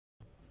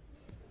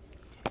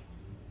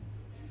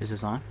Is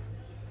this on?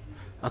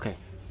 Okay.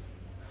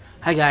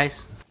 Hi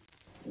guys.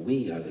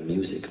 We are the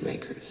music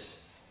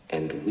makers,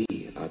 and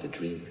we are the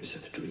dreamers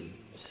of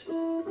dreams.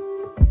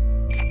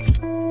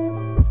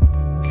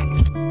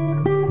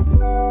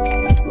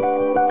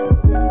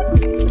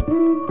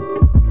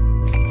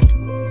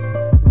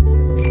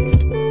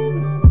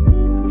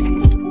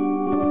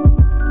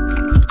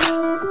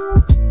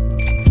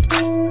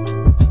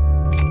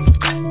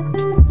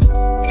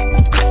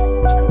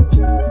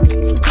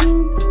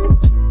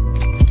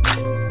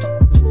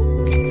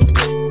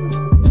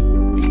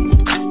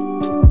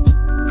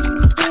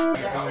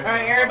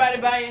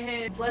 Bow your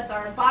head. Bless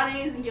our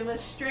bodies and give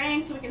us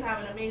strength so we can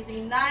have an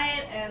amazing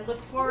night and look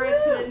forward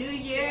to a new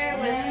year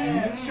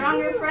with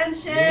stronger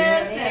friendships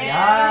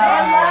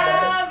and more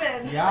love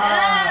and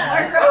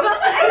more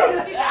growth.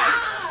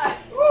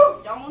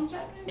 Don't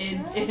jump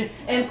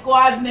in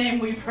Squad's name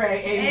we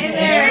pray. Amen.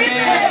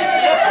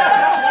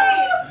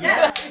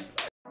 Yes.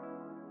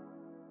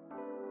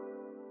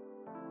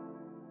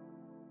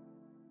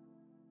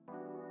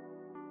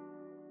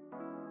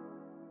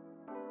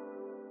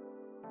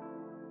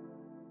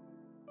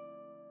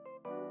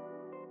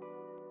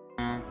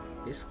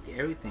 Basically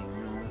everything,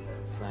 you know.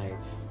 It's like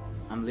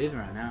I'm living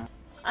right now.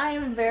 I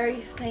am very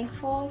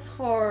thankful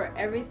for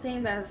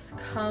everything that's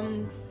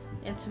come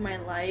into my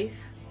life.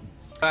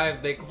 What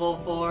I'm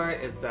thankful for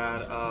is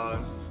that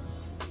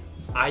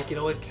I can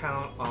always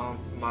count on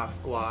my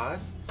squad,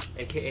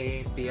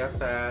 aka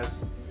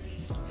BFS,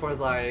 for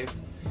life.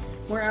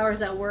 More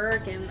hours at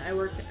work, and I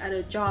work at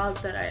a job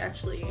that I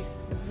actually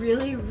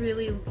really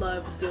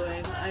love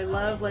doing. I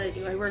love what I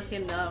do. I work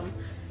in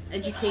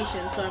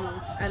education, so I'm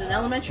at an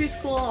elementary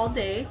school all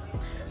day,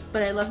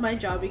 but I love my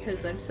job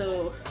because I'm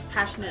so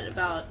passionate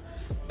about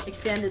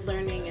expanded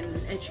learning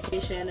and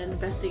education and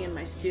investing in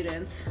my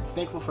students.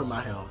 Thankful for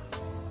my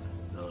health,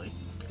 really.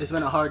 It's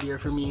been a hard year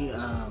for me,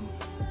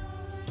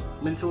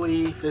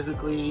 mentally,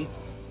 physically,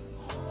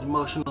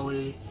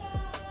 emotionally,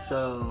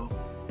 so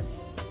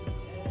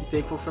I'm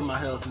thankful for my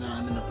health now.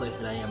 I'm in the place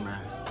that I am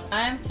right.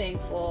 I'm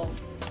thankful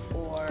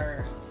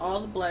for all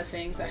the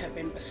blessings that have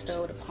been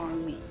bestowed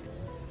upon me.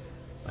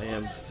 I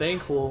am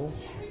thankful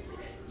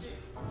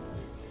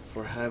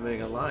for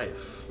having a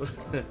life,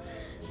 and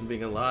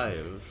being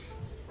alive,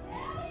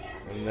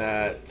 and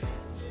that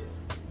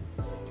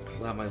I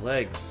still have my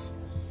legs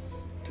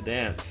to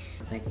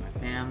dance. Thank my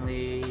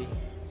family,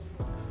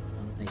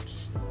 thank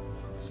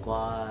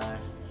Squad,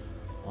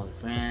 all the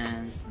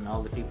friends, and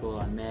all the people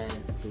I met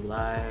through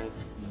life,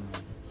 and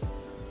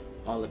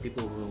all the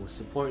people who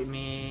support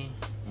me,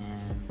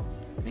 and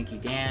thank you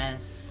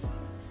Dance,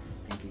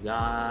 thank you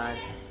God.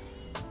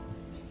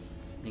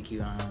 Thank you,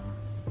 you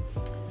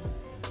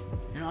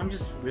know, I'm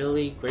just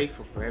really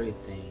grateful for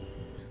everything.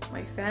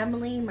 My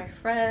family, my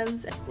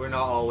friends. We're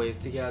not always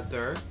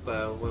together,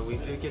 but when we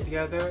do get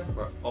together,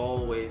 we're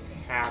always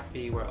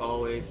happy, we're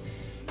always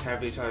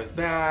having each other's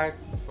back,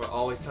 we're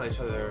always telling each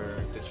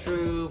other the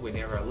truth, we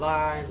never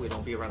lie, we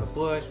don't beat around the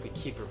bush, we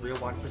keep it real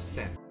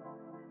 1%.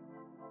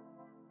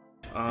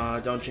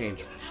 Don't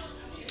change.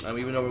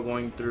 Even though we're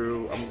going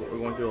through a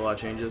lot of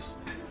changes.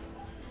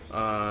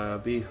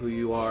 Be who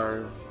you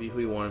are, be who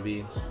you want to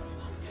be.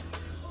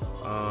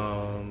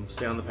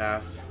 Stay on the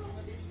path.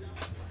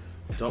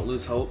 Don't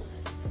lose hope.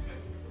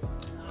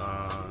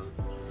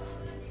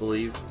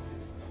 Believe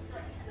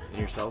in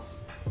yourself.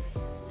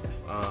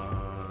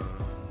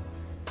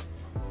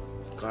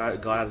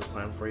 God has a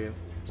plan for you.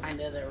 Kind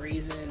of the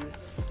reason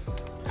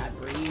I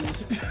breathe.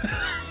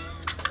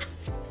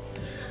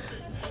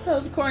 That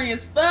was corny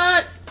as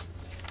fuck.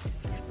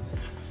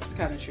 It's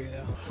kind of true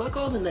though. Fuck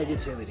all the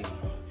negativity.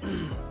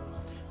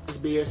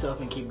 Just be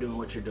yourself and keep doing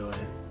what you're doing.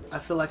 I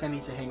feel like I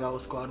need to hang out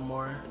with Squad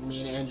more. Me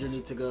and Andrew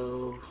need to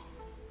go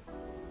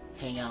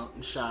hang out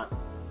and shop.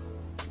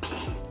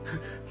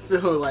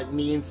 Feel like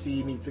me and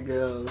C need to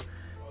go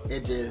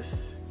and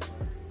just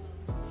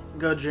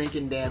go drink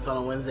and dance on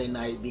a Wednesday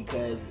night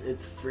because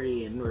it's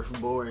free and we're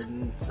bored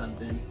and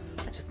something.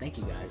 I just thank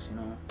you guys, you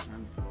know,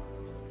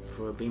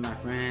 for being my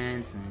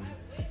friends, and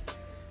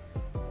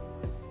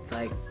it's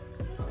like,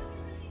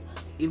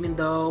 even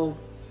though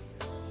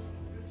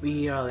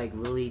we are like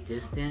really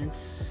distant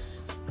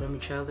from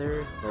each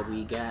other, but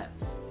we got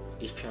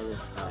each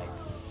other's like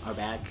our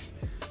back,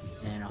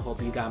 and I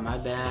hope you got my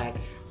back,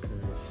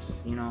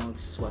 because you know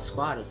it's what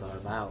Squad is all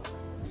about.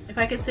 If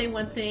I could say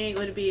one thing, it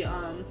would be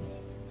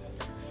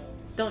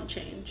don't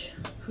change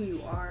who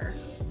you are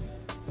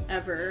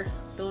ever.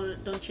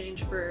 Don't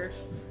change for,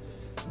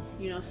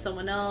 you know,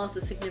 someone else,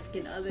 a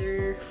significant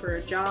other, for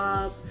a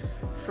job,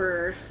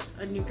 for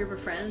a new group of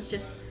friends.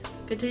 Just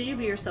continue to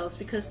be yourselves,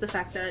 because the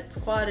fact that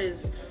Squad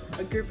is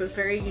a group of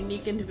very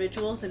unique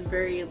individuals and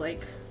very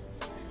like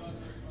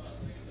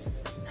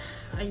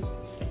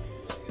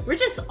we're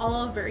just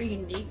all very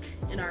unique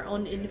in our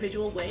own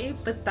individual way,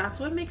 but that's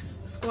what makes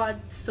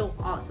Squad so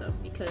awesome,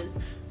 because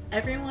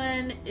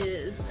everyone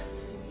is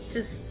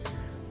just,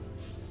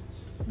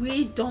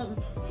 we don't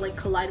like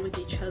collide with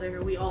each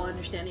other. We all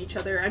understand each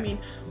other. I mean,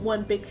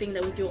 one big thing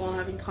that we do all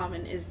have in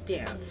common is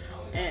dance,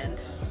 and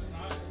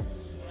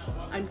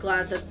I'm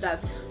glad that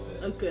that's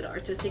a good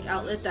artistic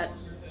outlet that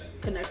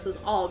connects us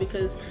all,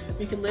 because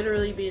we can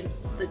literally be in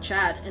the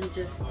chat and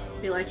just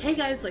be like, hey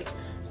guys, like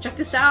check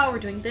this out, we're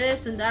doing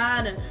this and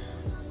that and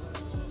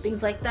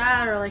things like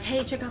that, or like,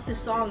 hey, check out this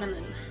song, and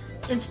then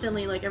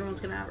instantly like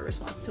everyone's gonna have a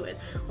response to it.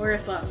 Or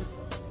if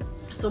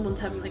someone's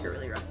having like a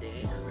really rough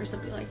day or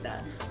something like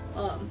that,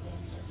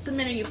 the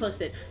minute you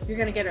post it, you're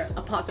gonna get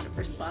a positive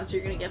response,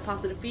 you're gonna get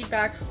positive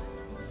feedback,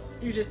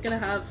 you're just gonna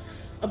have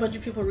a bunch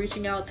of people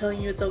reaching out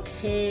telling you it's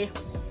okay,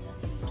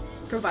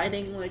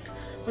 providing like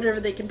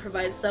whatever they can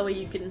provide, so that way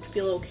you can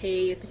feel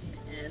okay,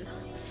 and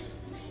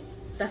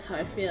that's how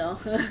I feel.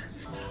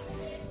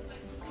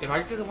 If I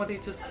could say one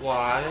thing to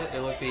Squad,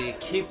 it would be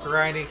keep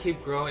grinding,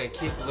 keep growing, and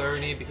keep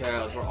learning,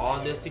 because we're all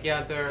in this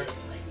together.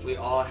 We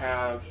all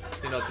have,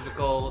 you know,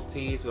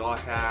 difficulties, we all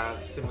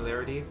have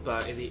similarities,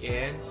 but in the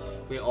end,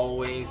 we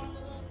always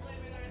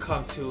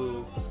come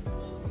to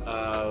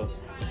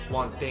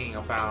one thing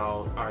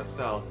about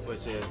ourselves,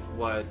 which is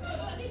what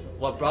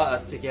brought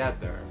us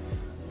together.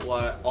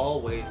 What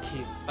always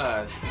keeps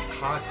us in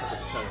contact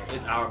with each other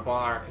is our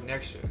bond, our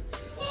connection.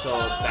 So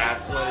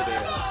that's what it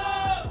is.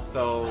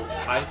 So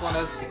I just want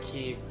us to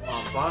keep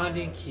on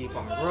bonding, keep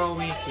on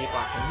growing, keep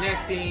on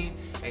connecting,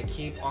 and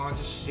keep on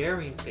just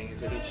sharing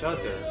things with each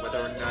other, whether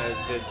or not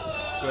if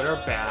it's good or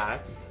bad.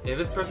 If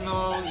it's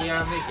personal,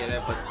 yeah, I may get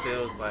it, but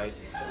still it's like,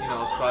 you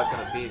know, Squad's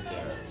gonna be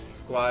there.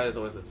 Squad is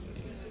always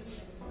listening.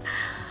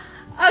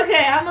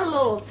 Okay, I'm a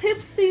little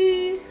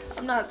tipsy.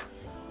 I'm not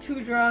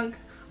too drunk,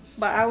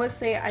 but I would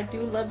say I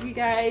do love you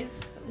guys,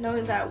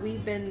 knowing that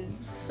we've been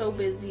so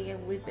busy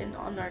and we've been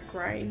on our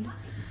grind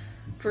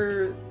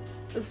for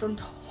this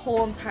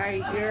whole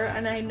entire year,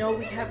 and I know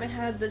we haven't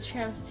had the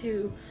chance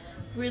to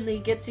really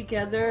get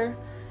together,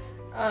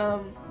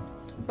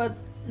 but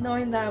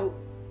knowing that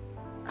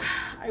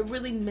I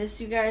really miss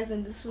you guys,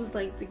 and this was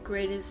like the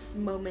greatest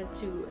moment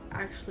to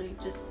actually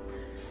just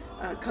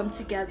come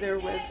together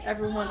with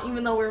everyone,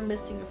 even though we're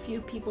missing a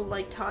few people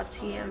like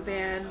Tati and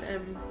Van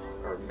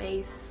or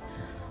Mace,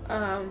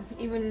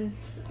 even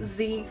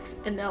Zeke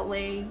and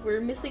LA.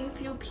 We're missing a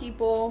few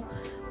people,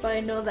 but I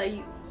know that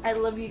I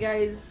love you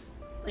guys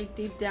like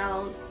deep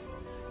down.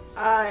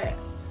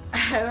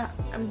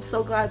 I'm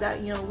so glad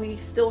that, you know, we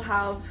still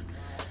have,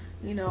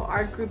 you know,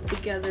 our group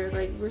together.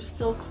 Like, we're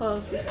still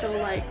close, we're still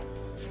like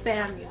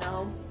fam, you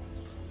know.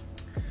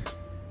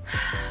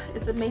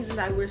 It's amazing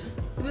that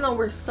even though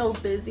we're so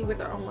busy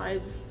with our own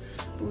lives,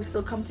 but we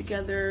still come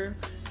together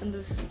in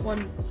this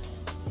one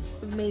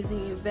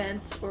amazing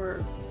event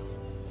or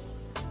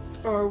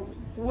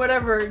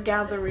whatever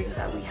gathering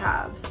that we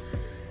have,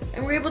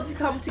 and we're able to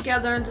come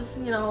together and just,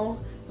 you know,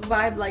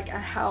 vibe like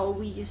how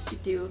we used to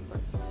do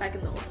back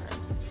in the old times.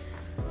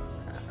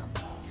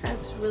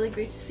 It's really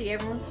great to see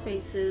everyone's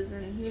faces,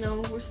 and, you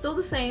know, we're still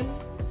the same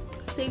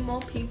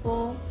old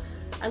people.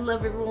 I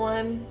love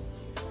everyone.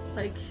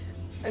 Like,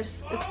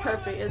 it's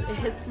perfect. It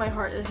hits my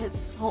heart. It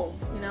hits home,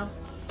 you know.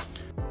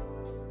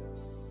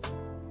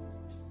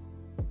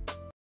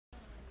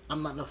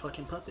 I'm not no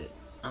fucking puppet.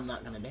 I'm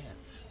not gonna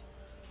dance.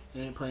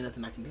 You ain't playing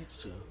nothing I can dance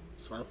to.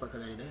 So why the fuck I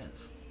gotta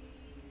dance?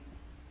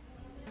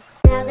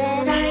 Now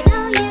that I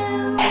know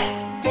you,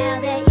 now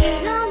that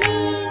you know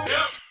me,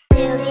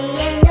 till the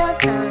end of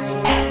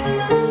time,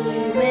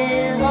 we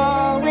will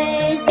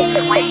always be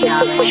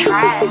special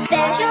friends,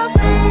 special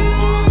friends,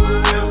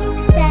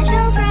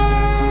 special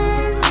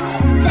friends,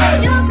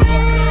 special friends. We will be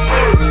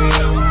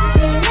special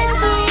friends,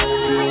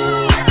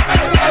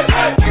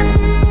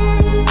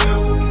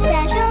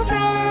 special friends, special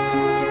friends.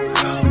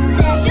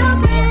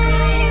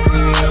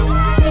 We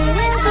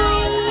will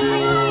be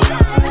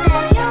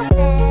special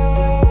friends.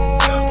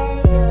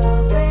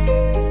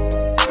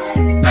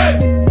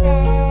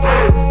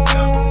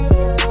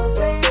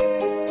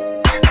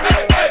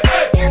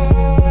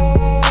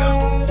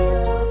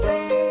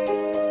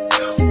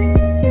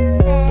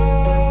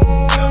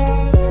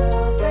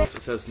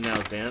 It says now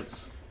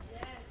dance.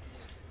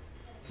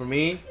 For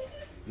me,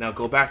 now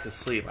go back to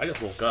sleep. I just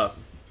woke up.